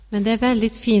Men det är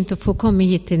väldigt fint att få komma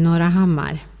hit till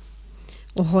Norrahammar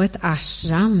och ha ett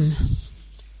ashram.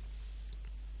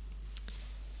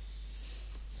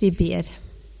 Vi ber.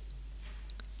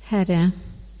 Herre,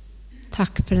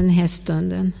 tack för den här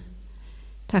stunden.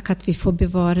 Tack att vi får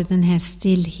bevara den här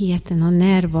stillheten och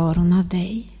närvaron av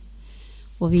dig.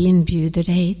 Och vi inbjuder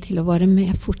dig till att vara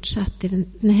med fortsatt i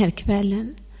den här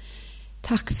kvällen.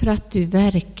 Tack för att du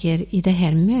verkar i det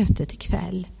här mötet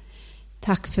ikväll.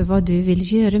 Tack för vad du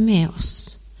vill göra med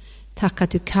oss. Tack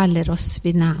att du kallar oss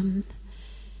vid namn.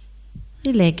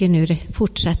 Vi lägger nu det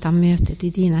fortsatta mötet i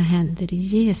dina händer i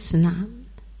Jesu namn.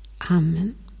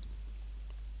 Amen.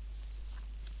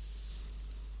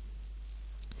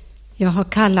 Jag har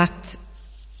kallat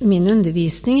min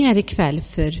undervisning här ikväll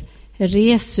för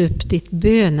Res upp ditt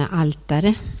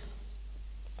bönealtare.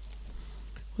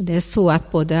 Och det är så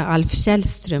att både Alf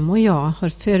Källström och jag har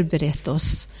förberett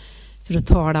oss för att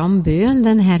tala om bön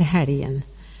den här helgen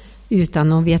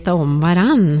utan att veta om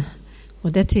varann.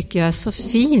 Och det tycker jag är så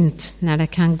fint när det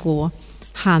kan gå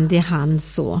hand i hand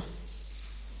så.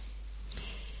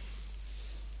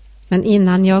 Men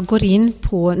innan jag går in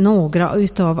på några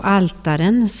utav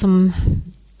altaren som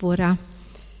våra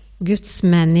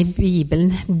gudsmän i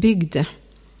Bibeln byggde,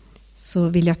 så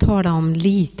vill jag tala om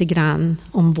lite grann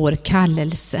om vår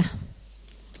kallelse.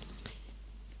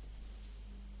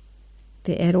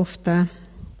 Det är ofta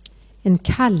en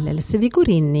kallelse vi går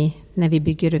in i när vi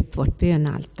bygger upp vårt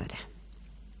bönaltare.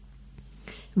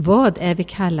 Vad är vi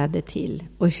kallade till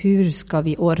och hur ska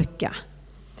vi orka?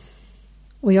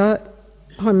 Och jag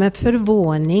har med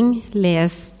förvåning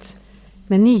läst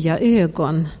med nya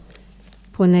ögon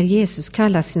på när Jesus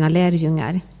kallar sina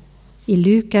lärjungar i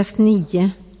Lukas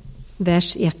 9,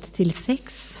 vers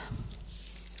 1-6.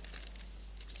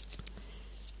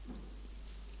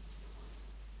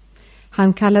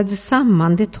 Han kallade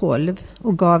samman de 12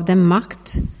 och gav dem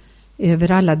makt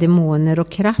över alla demoner och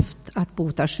kraft att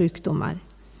bota sjukdomar.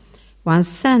 Och han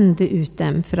sände ut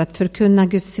dem för att förkunna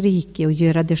Guds rike och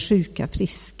göra de sjuka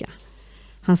friska.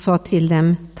 Han sa till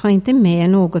dem, ta inte med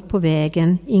något på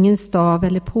vägen, ingen stav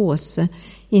eller påse,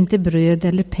 inte bröd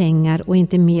eller pengar och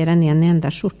inte mer än en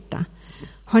enda skjorta.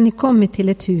 Har ni kommit till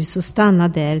ett hus och stanna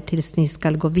där tills ni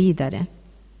ska gå vidare.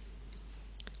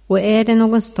 Och är det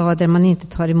någon stad där man inte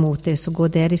tar emot er, så gå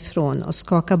därifrån och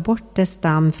skaka bort dess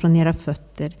damm från era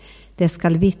fötter. Det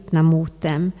skall vittna mot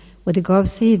dem. Och det gav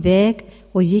sig iväg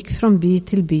och gick från by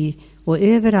till by och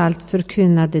överallt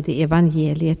förkunnade det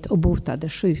evangeliet och botade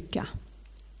sjuka.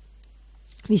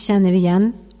 Vi känner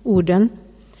igen orden.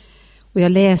 Och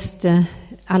jag läste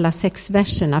alla 6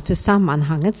 verserna för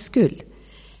sammanhangets skull.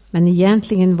 Men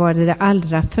egentligen var det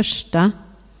allra första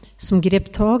som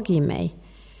grep tag i mig.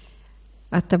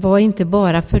 Att det var inte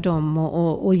bara för dem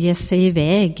att ge sig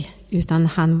iväg, utan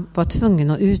han var tvungen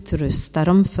att utrusta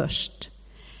dem först.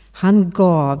 Han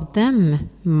gav dem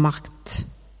makt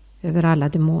över alla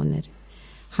demoner.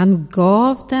 Han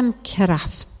gav dem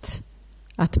kraft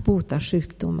att bota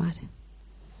sjukdomar.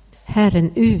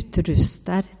 Herren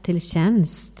utrustar till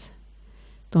tjänst.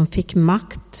 De fick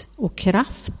makt och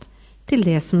kraft till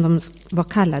det som de var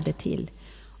kallade till.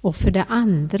 Och för det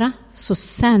andra så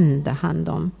sände han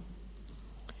dem.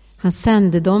 Han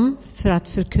sände dem för att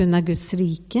förkunna Guds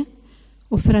rike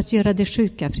och för att göra de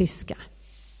sjuka friska.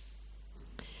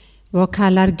 Vad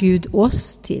kallar Gud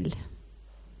oss till?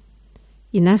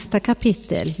 I nästa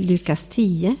kapitel, Lukas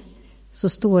 10, så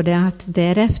står det att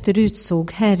därefter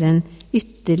utsåg Herren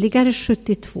ytterligare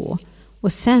 72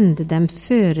 och sände dem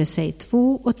före sig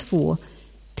 2 och 2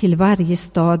 till varje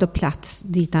stad och plats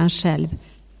dit han själv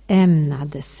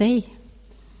ämnade sig.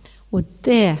 Och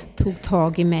det tog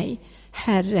tag i mig.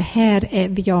 Herre, här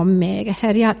är jag med.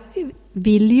 Här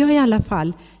vill jag i alla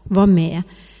fall vara med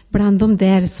bland de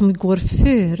där som går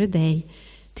före dig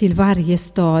till varje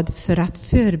stad för att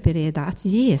förbereda att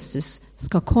Jesus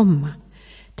ska komma.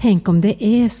 Tänk om det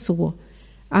är så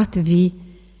att vi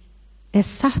är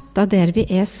satta där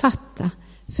vi är satta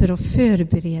för att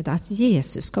förbereda att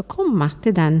Jesus ska komma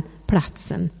till den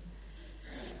platsen.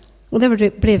 Och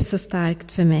det blev så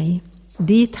starkt för mig.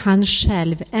 Dit han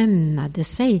själv ämnade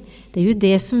sig. Det är ju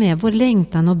det som är vår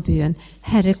längtan och bön.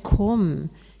 Herre,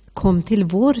 kom till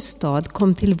vår stad,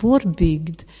 kom till vår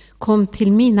bygd, kom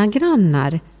till mina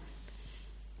grannar.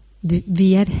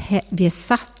 Vi är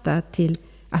satta till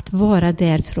att vara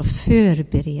där för att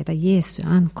förbereda Jesu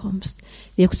ankomst.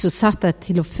 Vi är också satta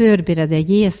till att förbereda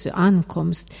Jesu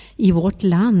ankomst i vårt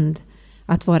land.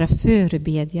 Att vara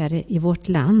förebedjare i vårt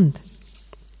land.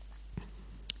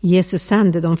 Jesus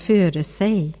sände dem före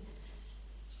sig.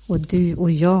 Och du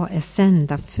och jag är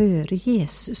sända före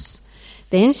Jesus.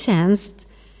 Det är en tjänst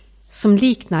som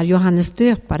liknar Johannes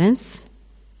döparens.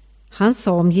 Han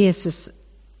sa om Jesus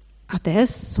att det är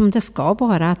som det ska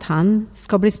vara, att han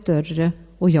ska bli större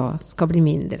och jag ska bli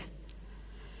mindre.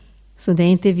 Så det är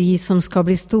inte vi som ska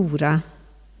bli stora,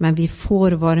 men vi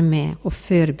får vara med och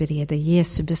förbereda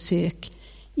Jesu besök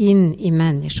in i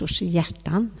människors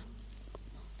hjärtan.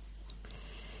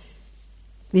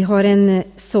 Vi har en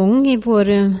sång i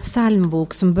vår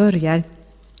psalmbok som börjar: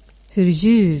 hur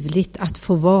ljuvligt att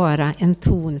få vara en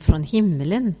ton från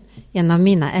himlen. En av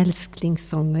mina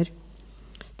älsklingssånger.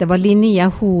 Det var Linnea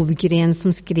Hovgren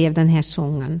som skrev den här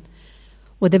sången.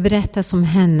 Och det berättas om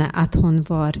henne att hon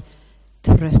var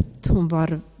trött, hon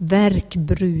var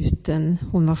värkbruten,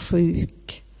 hon var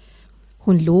sjuk.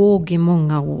 Hon låg i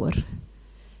många år.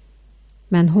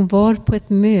 Men hon var på ett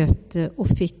möte och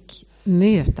fick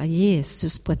möta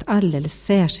Jesus på ett alldeles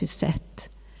särskilt sätt.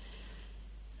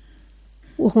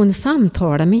 Och hon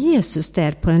samtalade med Jesus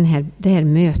där på det här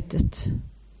mötet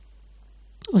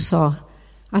och sa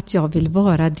att jag vill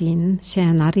vara din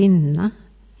tjänarinna.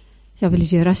 Jag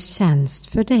vill göra tjänst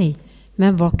för dig,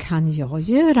 men vad kan jag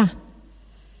göra?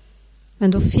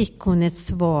 Men då fick hon ett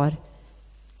svar: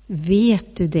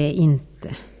 vet du det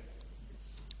inte?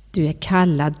 Du är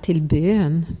kallad till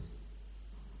bön.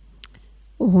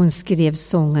 Och hon skrev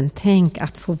sången Tänk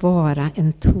att få vara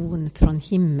en ton från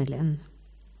himmelen.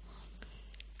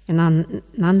 En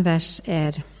annan vers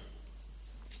är...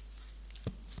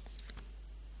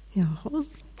 Jaha,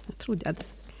 jag trodde jag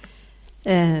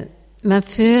hade... Men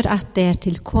för att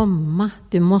därtill komma,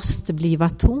 du måste bliva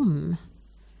tom.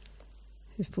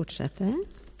 Hur fortsätter det? Du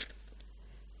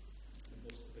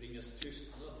måste bringas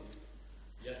tystnad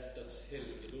i hjärtats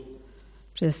helgedom.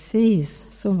 Precis,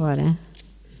 så var det.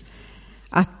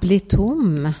 Att bli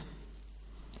tom.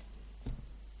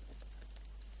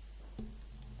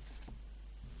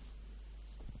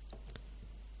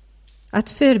 Att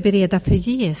förbereda för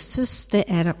Jesus,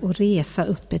 det är att resa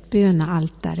upp ett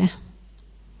bönaaltare.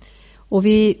 Och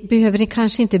vi behöver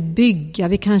kanske inte bygga,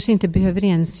 vi kanske inte behöver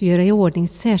ens göra i ordning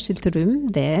ett särskilt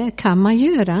rum. Det kan man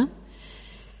göra.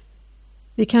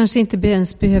 Vi kanske inte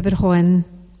ens behöver ha en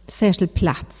särskild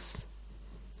plats.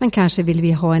 Men kanske vill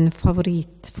vi ha en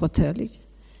favoritfåtölj.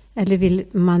 Eller vill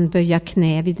man böja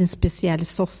knä vid en speciell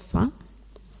soffa.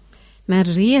 Men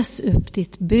res upp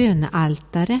ditt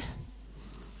bönaaltare.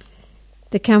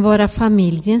 Det kan vara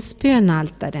familjens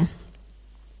bönaltare.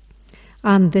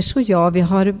 Anders och jag, vi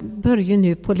har börjat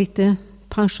nu på lite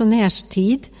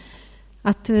pensionärstid.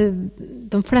 Att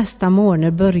de flesta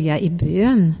morgnar börjar i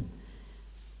bön.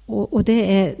 Och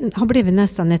det har blivit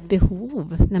nästan ett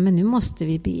behov. Nej, men nu måste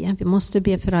vi be. Vi måste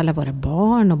be för alla våra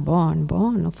barn och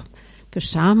barnbarn och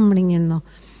församlingen och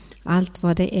allt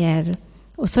vad det är.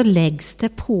 Och så läggs det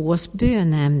på oss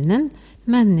bönämnen,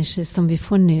 människor som vi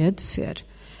får nöd för.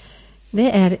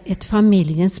 Det är ett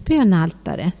familjens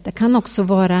bönaltare. Det kan också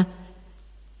vara,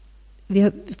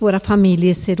 våra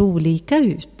familjer ser olika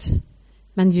ut.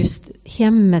 Men just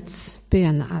hemmets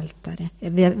bönaltare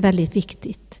är väldigt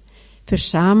viktigt.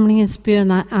 Församlingens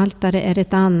bönaltare är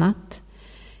ett annat.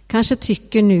 Kanske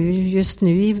tycker just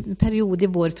nu i period i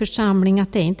vår församling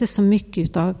att det är inte så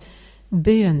mycket av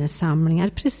bönesamlingar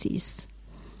precis.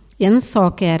 En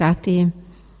sak är att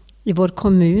i vår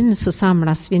kommun så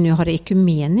samlas vi nu, har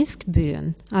ekumenisk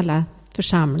bön. Alla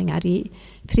församlingar, i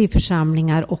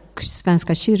friförsamlingar och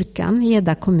Svenska kyrkan i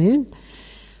Eda kommun.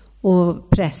 Och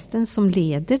prästen som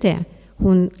leder det,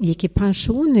 hon gick i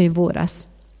pension nu i våras.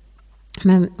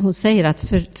 Men hon säger att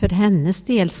för hennes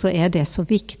del så är det så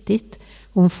viktigt.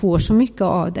 Hon får så mycket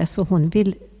av det så hon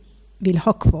vill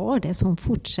ha kvar det, så hon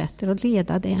fortsätter att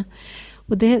leda det.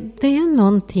 Och det är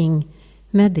någonting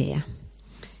med det.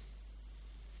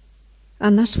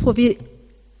 Annars får vi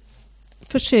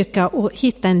försöka att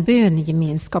hitta en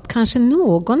bönegemenskap, kanske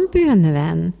någon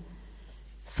bönevän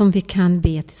som vi kan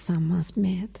be tillsammans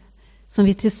med. Som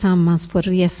vi tillsammans får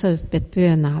resa upp ett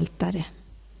bönaltare.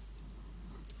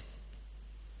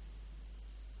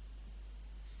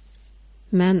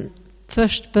 Men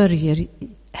först börjar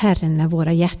Herren med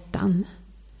våra hjärtan.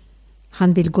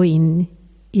 Han vill gå in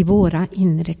i våra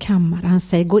inre kammare. Han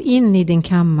säger, gå in i din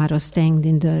kammare och stäng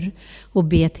din dörr och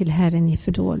be till Herren i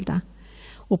fördolda.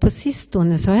 Och på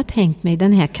sistone så har jag tänkt mig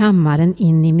den här kammaren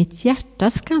in i mitt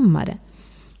hjärtas kammare.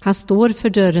 Han står för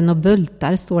dörren och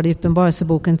bultar, står det i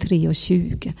Uppenbarelseboken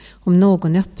 3:20. Om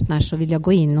någon öppnar så vill jag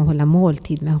gå in och hålla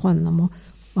måltid med honom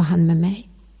och han med mig.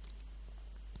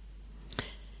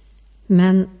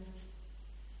 Men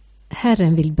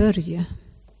Herren vill börja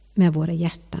med våra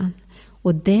hjärtan.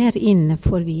 Och där inne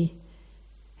får vi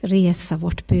resa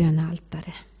vårt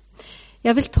bönaltare.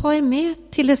 Jag vill ta er med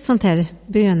till ett sånt här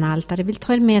bönaltare. Jag vill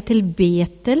ta er med till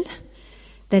Betel.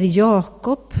 Där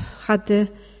Jakob hade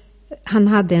han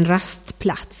hade en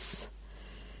rastplats.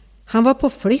 Han var på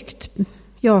flykt,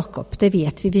 Jakob, det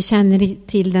vet vi. Vi känner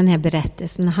till den här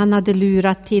berättelsen. Han hade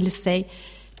lurat till sig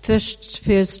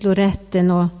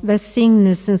förstfödslorätten och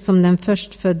välsignelsen som den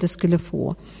förstfödde skulle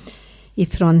få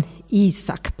ifrån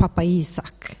Isak, pappa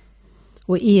Isak.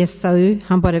 Och Esau,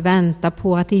 han bara väntade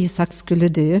på att Isak skulle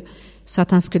dö så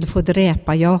att han skulle få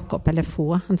dräpa Jakob,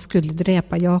 han skulle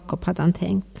dräpa Jakob hade han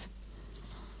tänkt.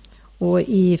 Och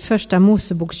i första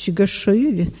Mosebok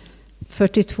 27,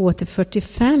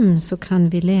 42-45 så kan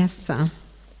vi läsa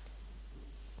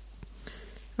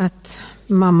att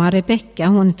mamma Rebecka,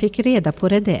 hon fick reda på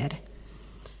det där.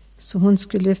 Så hon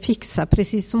skulle fixa,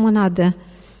 precis som hon hade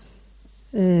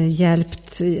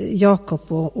hjälpt Jakob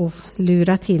och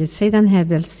lura till sig den här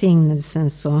välsignelsen,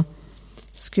 så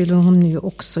skulle hon nu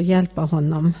också hjälpa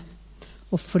honom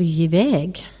att fly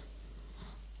iväg.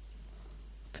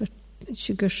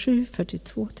 27,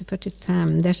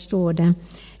 42-45, där står det: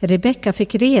 Rebecka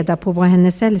fick reda på vad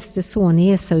hennes äldste son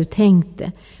Esau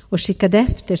tänkte och skickade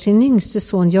efter sin yngste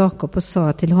son Jakob och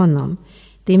sa till honom: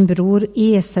 din bror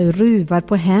Esau ruvar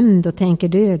på hämnd och tänker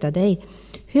döda dig.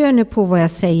 Hör nu på vad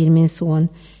jag säger, min son.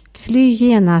 Fly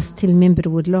genast till min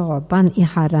bror Laban i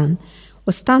Haran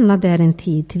och stanna där en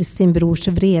tid tills din brors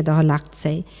vrede har lagt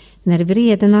sig. När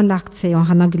vreden har lagt sig och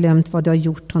han har glömt vad du har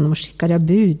gjort honom, skickar jag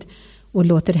bud och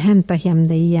låter hämta hem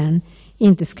dig igen.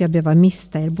 Inte ska jag behöva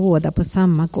mista er båda på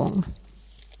samma gång.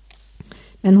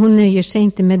 Men hon nöjer sig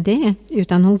inte med det,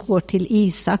 utan hon går till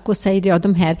Isak och säger: ja,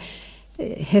 de här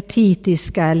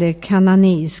hetitiska eller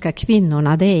kananiska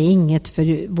kvinnorna, det är inget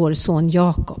för vår son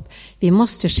Jakob. Vi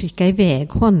måste skicka iväg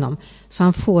honom så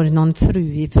han får någon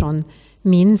fru ifrån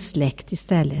min släkt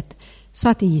istället. Så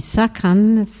att Isak,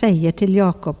 han säger till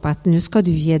Jakob att nu ska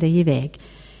du ge dig iväg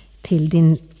till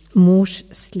din mors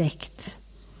släkt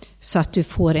så att du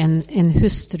får en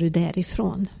hustru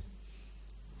därifrån.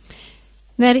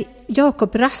 När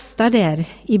Jakob rastar där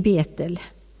i Betel,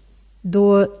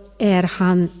 då är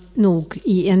han nog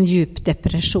i en djup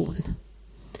depression.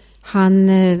 Han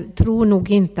tror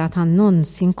nog inte att han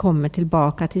någonsin kommer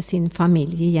tillbaka till sin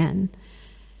familj igen.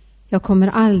 Jag kommer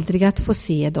aldrig att få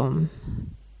se dem.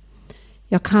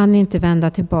 Jag kan inte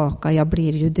vända tillbaka, jag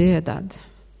blir ju dödad.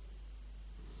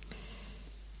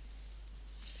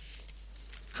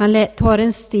 Han tar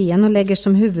en sten och lägger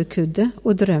som huvudkudde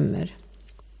och drömmer.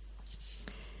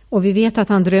 Och vi vet att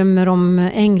han drömmer om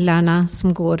änglarna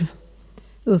som går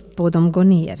upp och de går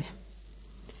ner.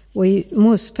 Och i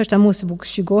första Mosebok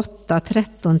 28,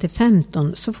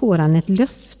 13-15 så får han ett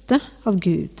löfte av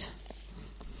Gud.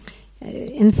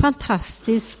 En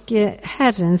fantastisk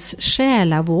Herrens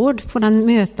själavård får han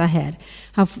möta här.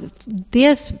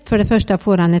 Dels för det första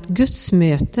får han ett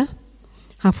gudsmöte.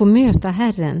 Han får möta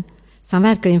Herren så han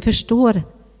verkligen förstår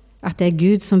att det är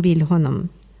Gud som vill honom.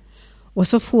 Och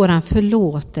så får han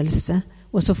förlåtelse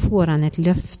och så får han ett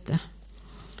löfte.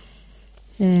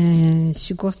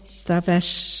 28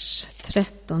 vers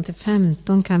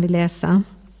 13-15 kan vi läsa.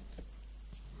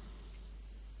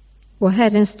 Och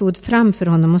Herren stod framför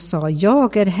honom och sa: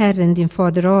 jag är Herren din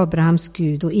fader Abrahams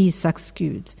Gud och Isaks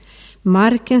Gud.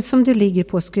 Marken som du ligger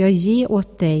på ska jag ge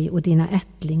åt dig och dina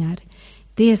ättlingar.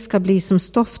 Det ska bli som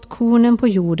stoftkornen på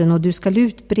jorden och du ska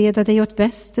utbreda dig åt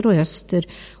väster och öster,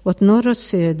 åt norr och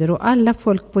söder, och alla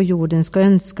folk på jorden ska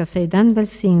önska sig den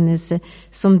välsignelse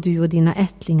som du och dina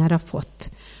ättlingar har fått.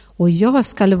 Och jag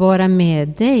ska vara med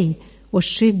dig och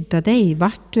skydda dig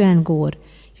vart du än går.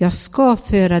 Jag ska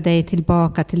föra dig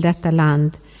tillbaka till detta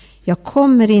land. Jag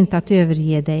kommer inte att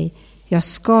överge dig. Jag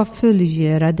ska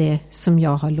fullgöra det som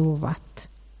jag har lovat.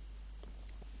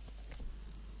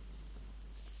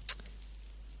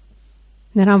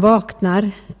 När han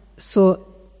vaknar så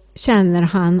känner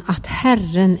han att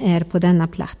Herren är på denna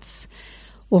plats.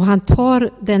 Och han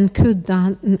tar den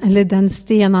kuddan, eller den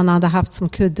sten han hade haft som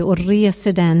kudde, och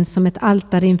reser den som ett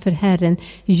altare inför Herren,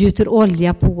 gjuter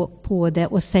olja på det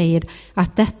och säger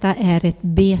att detta är ett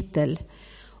Betel.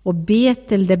 Och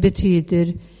Betel, det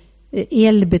betyder,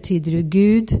 El betyder ju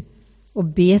Gud och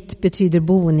Bet betyder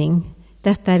boning.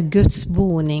 Detta är Guds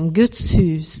boning, Guds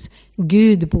hus.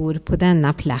 Gud bor på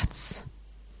denna plats.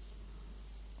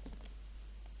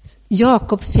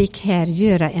 Jakob fick här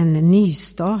göra en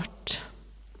nystart.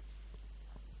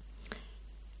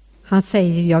 Han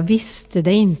säger: jag visste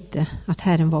det inte att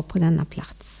Herren var på denna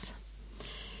plats.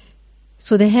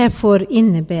 Så det här får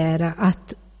innebära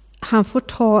att han får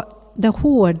ta det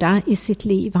hårda i sitt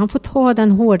liv. Han får ta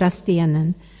den hårda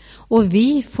stenen. Och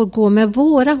vi får gå med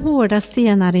våra hårda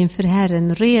stenar inför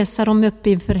Herren. Resa dem upp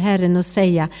inför Herren och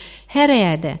säga: här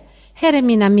är det. Här är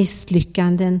mina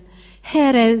misslyckanden.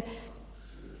 Här är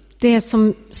det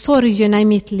som sorgerna i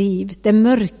mitt liv, det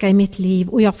mörka i mitt liv,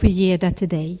 och jag får ge det till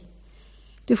dig.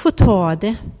 Du får ta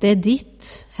det, det är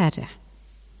ditt, Herre.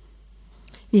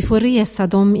 Vi får resa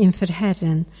dem inför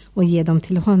Herren och ge dem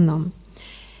till honom.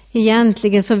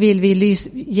 Egentligen så vill vi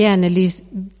gärna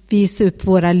visa upp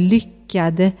våra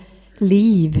lyckade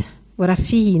liv, våra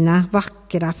fina,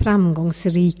 vackra,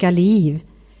 framgångsrika liv.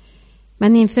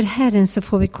 Men inför Herren så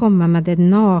får vi komma med det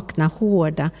nakna,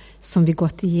 hårda som vi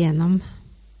gått igenom.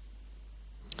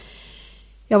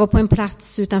 Jag var på en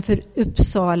plats utanför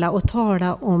Uppsala och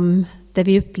talade om det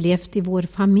vi upplevt i vår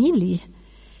familj.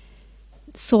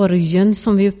 Sorgen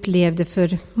som vi upplevde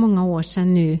för många år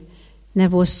sedan nu när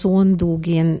vår son dog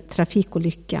i en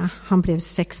trafikolycka. Han blev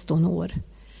 16 år.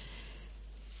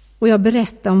 Och jag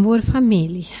berättade om vår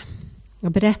familj.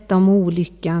 Jag berättade om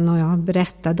olyckan och jag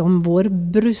berättade om vår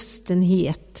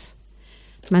brustenhet.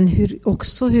 Men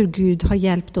också hur Gud har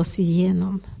hjälpt oss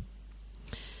igenom.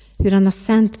 Hur han har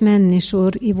sänt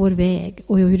människor i vår väg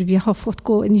och hur vi har fått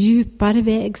gå en djupare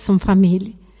väg som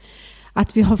familj.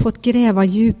 Att vi har fått gräva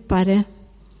djupare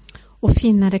och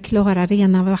finna det klara,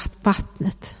 rena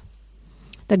vattnet.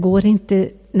 Det går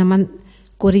inte när man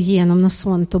går igenom något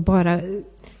sånt och bara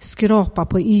skrapa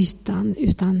på ytan,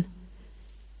 utan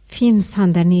finns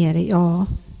han där nere? Ja,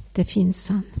 det finns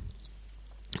han.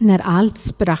 När allt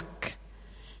sprack,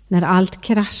 när allt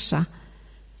kraschade,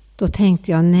 då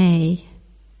tänkte jag nej,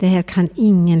 det här kan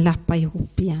ingen lappa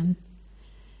ihop igen.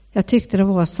 Jag tyckte det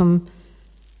var som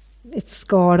ett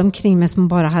skal omkring mig som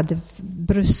bara hade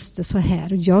brustit så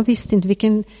här. Jag visste inte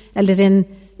vilken, eller en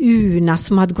urna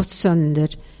som hade gått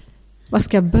sönder. Vad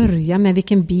ska jag börja med?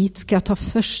 Vilken bit ska jag ta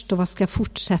först och vad ska jag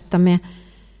fortsätta med?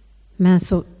 Men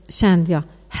så kände jag,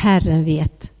 Herren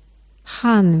vet.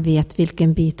 Han vet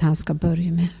vilken bit han ska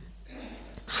börja med.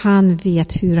 Han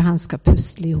vet hur han ska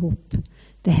pussla ihop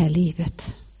det här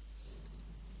livet.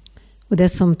 Och det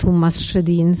som Thomas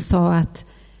Sjödin sa, att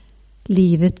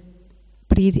livet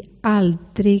blir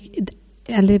aldrig,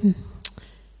 eller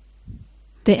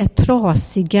det är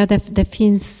trasiga, det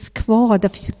finns kvar,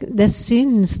 det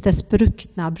syns, det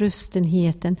spruckna,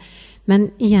 brustenheten.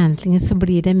 Men egentligen så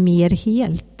blir det mer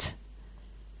helt.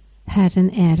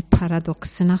 Herren är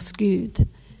paradoxernas Gud.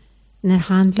 När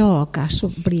han lagar så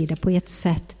blir det på ett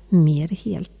sätt mer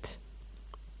helt.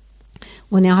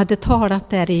 Och när jag hade talat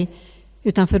där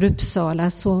utanför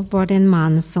Uppsala så var det en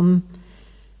man som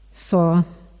sa: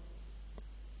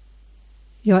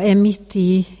 jag är mitt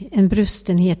i en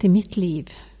brustenhet i mitt liv.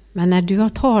 Men när du har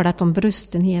talat om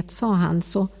brustenhet, sa han,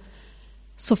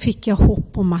 så fick jag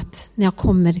hopp om att när jag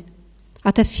kommer,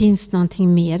 att det finns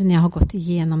någonting mer när jag har gått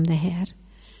igenom det här.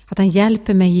 Att han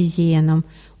hjälper mig igenom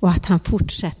och att han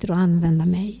fortsätter att använda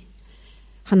mig.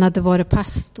 Han hade varit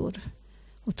pastor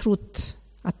och trott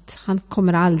att han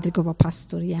kommer aldrig att vara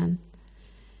pastor igen.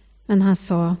 Men han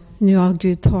sa, nu har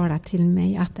Gud talat till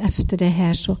mig att efter det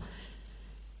här så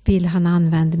vill han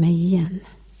använda mig igen.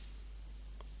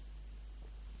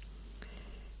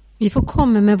 Vi får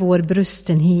komma med vår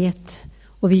brustenhet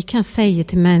och vi kan säga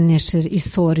till människor i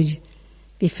sorg,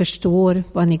 vi förstår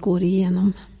vad ni går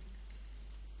igenom.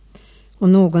 Och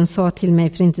någon sa till mig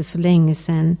för inte så länge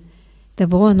sedan, det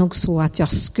var nog så att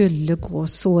jag skulle gå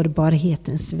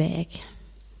sårbarhetens väg.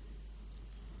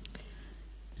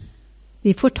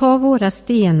 Vi får ta våra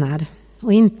stenar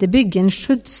och inte bygga en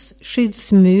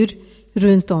skyddsmur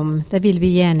runt om. Det vill vi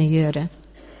gärna göra.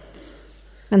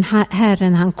 Men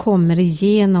Herren, han kommer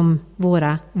igenom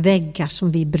våra väggar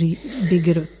som vi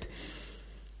bygger upp.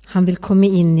 Han vill komma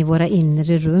in i våra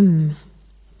inre rum.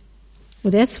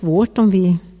 Och det är svårt om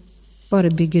vi bara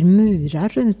bygger murar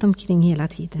runt omkring hela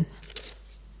tiden.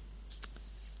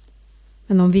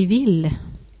 Men om vi vill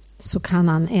så kan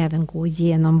han även gå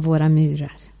igenom våra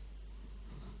murar.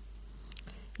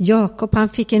 Jakob, han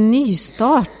fick en ny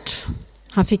start.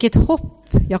 Han fick ett hopp.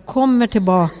 Jag kommer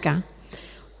tillbaka.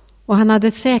 Och han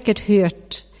hade säkert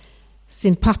hört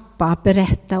sin pappa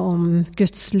berätta om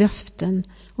Guds löften,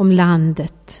 om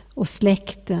landet och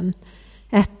släkten,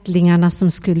 ättlingarna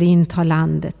som skulle inta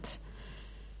landet.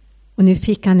 Och nu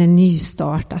fick han en ny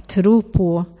start, att tro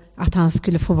på att han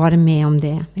skulle få vara med om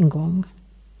det en gång.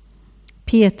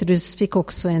 Petrus fick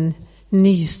också en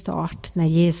ny start när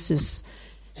Jesus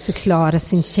förklarade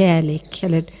sin kärlek,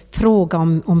 eller fråga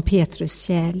om Petrus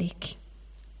kärlek.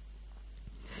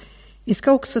 Vi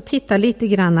ska också titta lite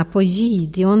grann på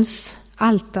Gideons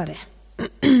altare.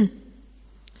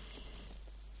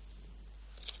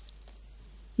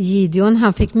 Gideon,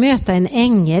 han fick möta en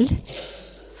ängel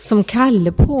som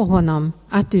kallade på honom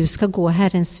att du ska gå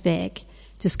Herrens väg.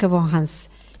 Du ska vara hans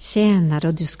tjänare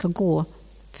och du ska gå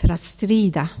för att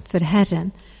strida för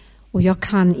Herren. Och jag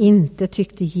kan inte,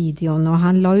 tyckte Gideon, och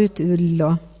han la ut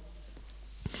ull.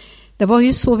 Det var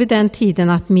ju så vid den tiden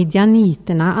att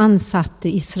midjaniterna ansatte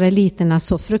israeliterna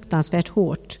så fruktansvärt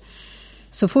hårt.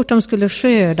 Så fort de skulle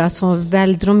skörda så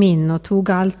välde de in och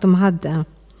tog allt de hade.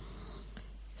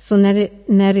 Så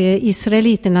när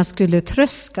israeliterna skulle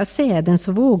tröska säden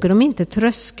så vågade de inte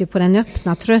tröska på den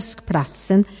öppna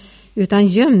tröskplatsen utan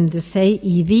gömde sig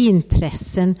i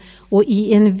vinpressen. Och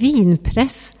i en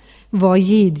vinpress var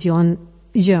Gideon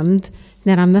gömd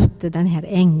när han mötte den här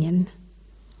ängeln.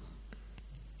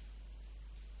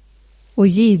 Och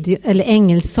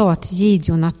ängeln sa till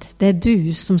Gideon att det är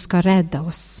du som ska rädda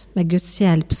oss. Med Guds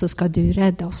hjälp så ska du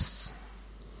rädda oss.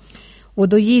 Och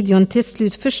då Gideon till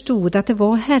slut förstod att det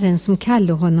var Herren som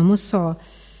kallade honom och sa: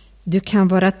 du kan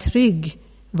vara trygg,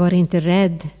 var inte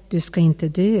rädd, du ska inte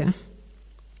dö.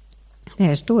 Det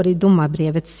här står i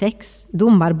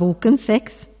Domarboken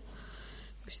 6.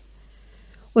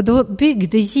 Och då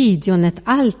byggde Gideon ett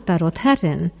altare åt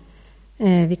Herren.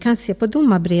 Vi kan se på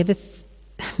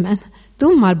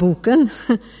Domarboken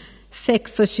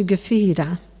 6 och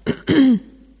 24.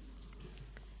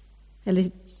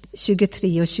 Eller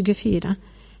 23 och 24.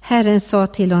 Herren sa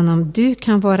till honom: du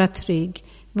kan vara trygg,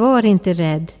 var inte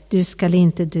rädd, du skall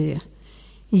inte dö.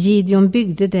 Gideon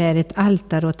byggde där ett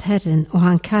altare åt Herren och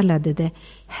han kallade det: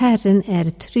 Herren är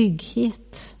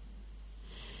trygghet.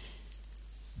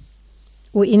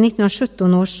 Och i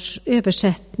 1917 års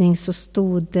översättning så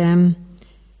stod det: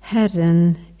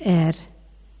 Herren är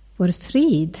vår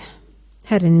frid,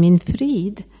 Herren min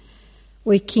frid.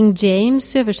 Och i King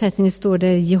James översättning står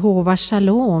det Jehova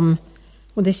Shalom,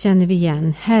 och det känner vi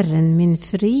igen, Herren min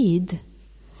frid.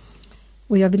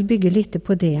 Och jag vill bygga lite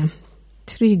på det,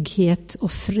 trygghet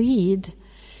och frid.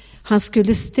 Han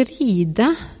skulle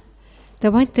strida, det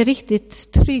var inte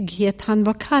riktigt trygghet han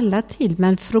var kallad till,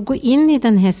 men för att gå in i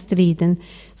den här striden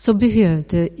så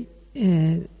behövde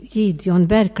Gideon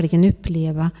verkligen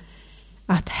uppleva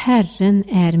att Herren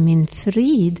är min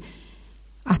frid.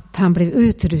 Att han blev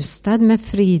utrustad med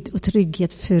frid och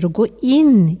trygghet för att gå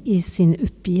in i sin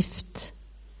uppgift.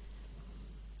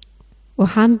 Och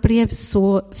han blev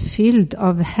så fylld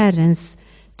av Herrens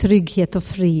trygghet och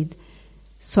frid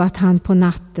så att han på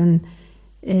natten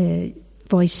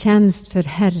var i tjänst för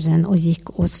Herren och gick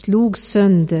och slog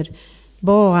sönder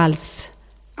Baals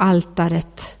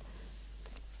altaret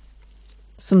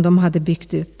som de hade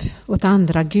byggt upp åt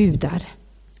andra gudar.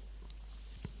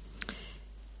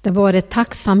 Det var ett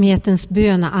tacksamhetens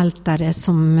bönaaltare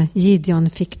som Gideon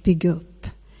fick bygga upp.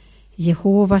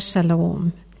 Jehova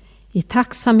Shalom. I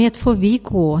tacksamhet får vi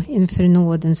gå inför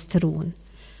nådens tron.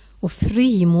 Och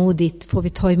frimodigt får vi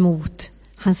ta emot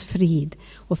hans frid.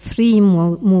 Och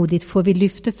frimodigt får vi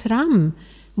lyfta fram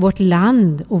vårt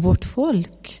land och vårt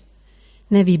folk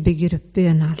när vi bygger upp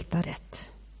bönaltaret.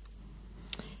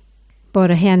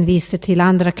 Bara hänvisar till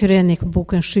andra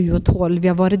krönikboken 7 och 12.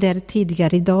 Jag var där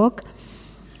tidigare idag.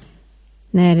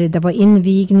 När det var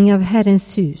invigning av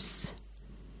Herrens hus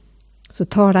så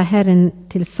talade Herren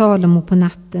till Salomo på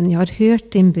natten: jag har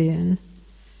hört din bön.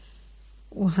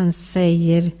 Och han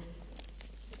säger,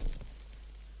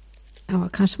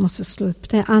 jag kanske måste slå upp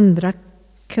det, andra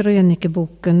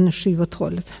krönikeboken 7 och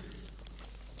 12.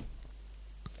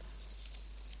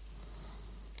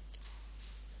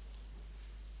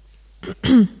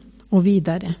 Och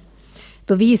vidare.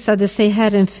 Då visade sig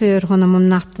Herren för honom om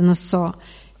natten och sa: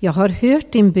 jag har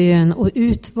hört din bön och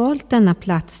utvalt denna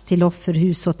plats till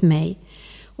offerhus åt mig.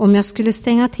 Om jag skulle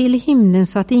stänga till himlen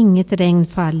så att inget regn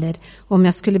faller, om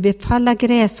jag skulle befalla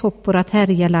gräshoppor att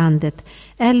härja landet,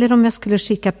 eller om jag skulle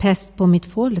skicka pest på mitt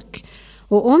folk,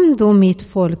 och om då mitt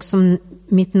folk som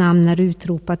mitt namn är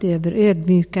utropat över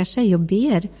ödmjukar sig och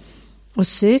ber och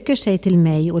söker sig till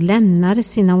mig och lämnar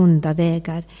sina onda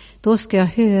vägar, då ska jag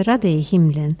höra det i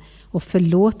himlen och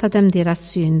förlåta dem deras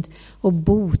synd och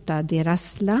bota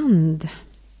deras land.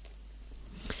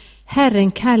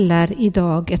 Herren kallar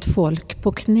idag ett folk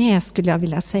på knä, skulle jag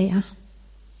vilja säga.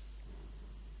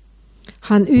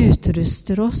 Han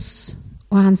utrustar oss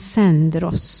och han sänder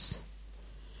oss.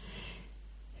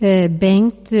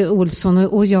 Bengt Olsson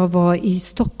och jag var i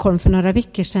Stockholm för några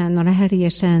veckor sedan, några helger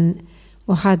sedan,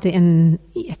 och hade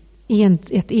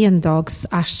ett endags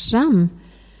ashram.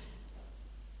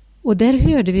 Och där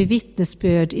hörde vi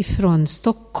vittnesbörd ifrån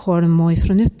Stockholm och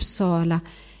ifrån Uppsala.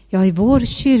 Ja, i vår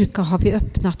kyrka har vi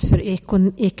öppnat för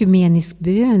ekumenisk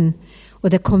bön. Och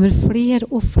det kommer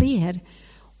fler och fler.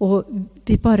 Och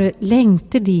vi bara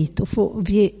längtar dit och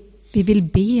vi vill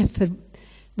be för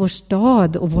vår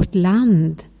stad och vårt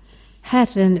land.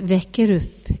 Herren väcker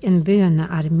upp en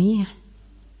bönearmé.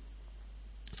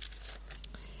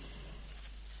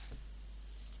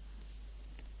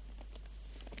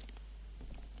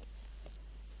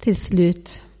 till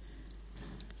slut.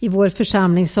 I vår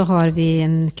församling så har vi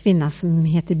en kvinna som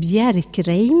heter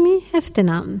Bjerkreim i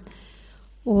efternamn.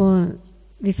 Och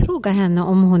vi frågar henne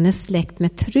om hon är släkt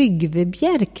med Trygve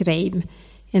Bjerkreim,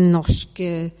 en norsk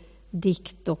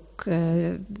dikt- och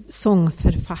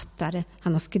sångförfattare.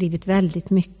 Han har skrivit väldigt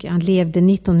mycket. Han levde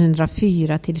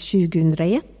 1904 till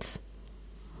 2001.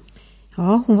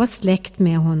 Ja, hon var släkt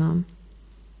med honom.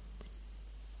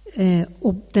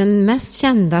 Och den mest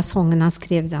kända sången han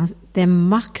skrev, det är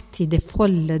Makt i de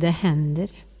foldede händer.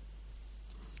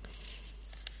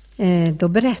 Då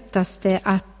berättas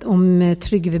det om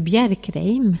Trygve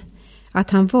Bjerkreim att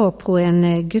han var på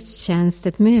en gudstjänst,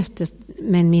 ett möte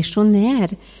med en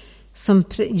missionär som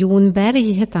Jon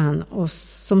Berg hette han, och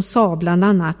som sa bland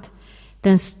annat: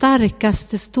 den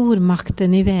starkaste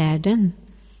stormakten i världen,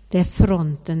 det är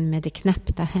fronten med de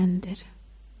knäppta händer.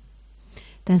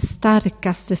 Den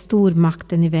starkaste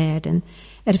stormakten i världen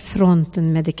är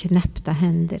fronten med de knäppta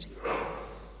händer.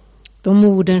 De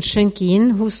orden sjönk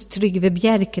in hos Trygve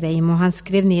Bjerkreim och han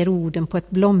skrev ner orden på ett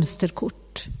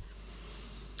blomsterkort.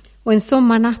 Och en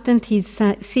sommarnatt en tid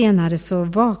senare så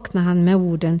vaknade han med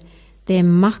orden: det är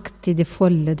makt i de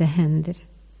foldede händer.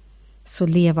 Så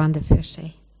levande för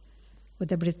sig. Och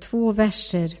det blev 2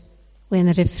 verser och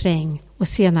en refräng och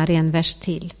senare en vers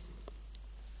till.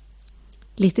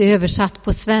 Lite översatt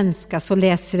på svenska så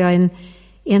läser jag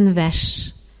en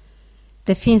vers.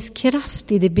 Det finns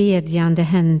kraft i de bedjande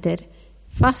händer,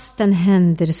 fastän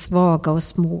händer svaga och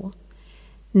små.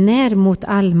 När mot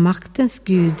allmaktens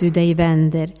Gud du dig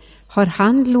vänder, har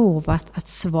han lovat att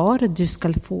svar du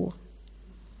skall få.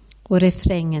 Och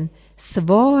refrängen: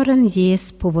 svaren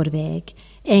ges på vår väg,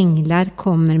 änglar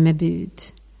kommer med bud.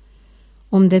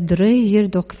 Om det dröjer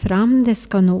dock fram det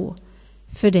ska nå,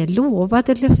 för det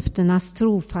lovade löftenas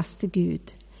trofaste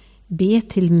Gud. Be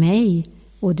till mig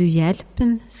och du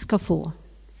hjälpen ska få.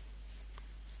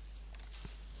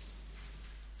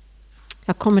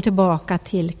 Jag kommer tillbaka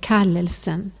till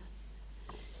kallelsen.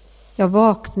 Jag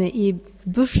vaknade i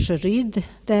Burseryd,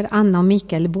 där Anna och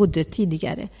Mikael bodde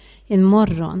tidigare, en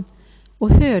morgon och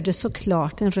hörde så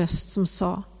klart en röst som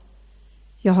sa: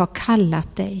 jag har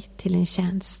kallat dig till en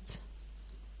tjänst.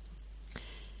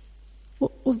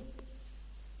 Och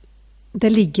det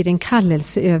ligger en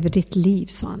kallelse över ditt liv,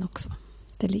 sa han också.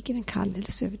 Det ligger en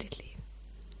kallelse över ditt liv.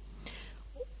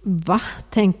 Va,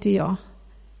 tänkte jag.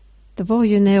 Det var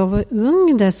ju när jag var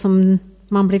ung där som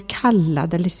man blev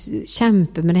kallad eller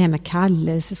kämpade med det här med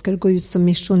kallelse. Ska du gå ut som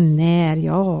missionär?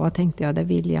 Ja, tänkte jag, det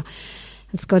vill jag.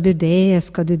 Ska du det?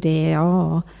 Ska du det?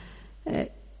 Ja.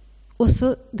 Och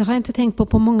så, det har jag inte tänkt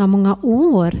på många, många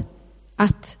år.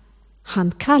 Att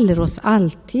han kallar oss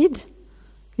alltid,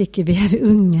 vilket vi är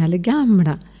unga eller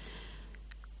gamla.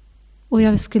 Och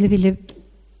jag skulle vilja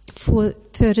få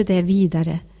föra det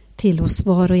vidare till oss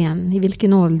var och en, i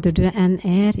vilken ålder du än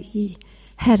är i.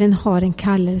 Herren har en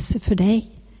kallelse för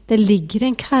dig. Det ligger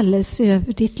en kallelse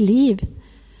över ditt liv.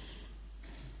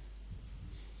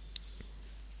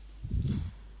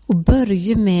 Och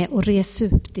börja med att resa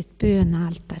upp ditt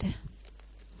bönaltare.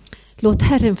 Låt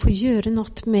Herren få göra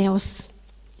något med oss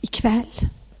ikväll.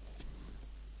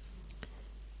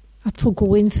 Att få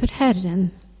gå inför Herren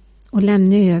och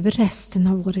lämna över resten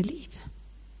av våra liv.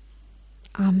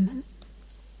 Amen.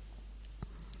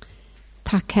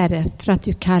 Tack Herre för att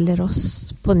du kallar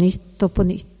oss på nytt och på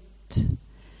nytt.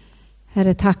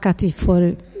 Herre, tack att vi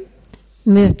får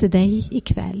möta dig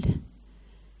ikväll.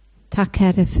 Tack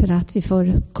Herre för att vi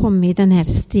får komma i den här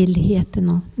stillheten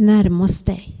och närma oss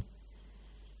dig.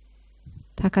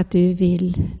 Tack att du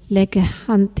vill lägga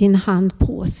din hand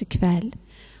på oss ikväll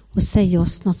och säga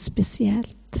oss något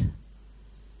speciellt.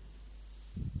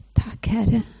 Tack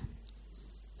Herre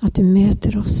att du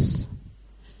möter oss.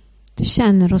 Du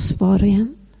känner oss var och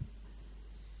en.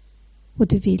 Och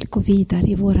du vill gå vidare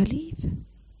i våra liv.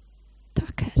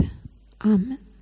 Tack Herre. Amen.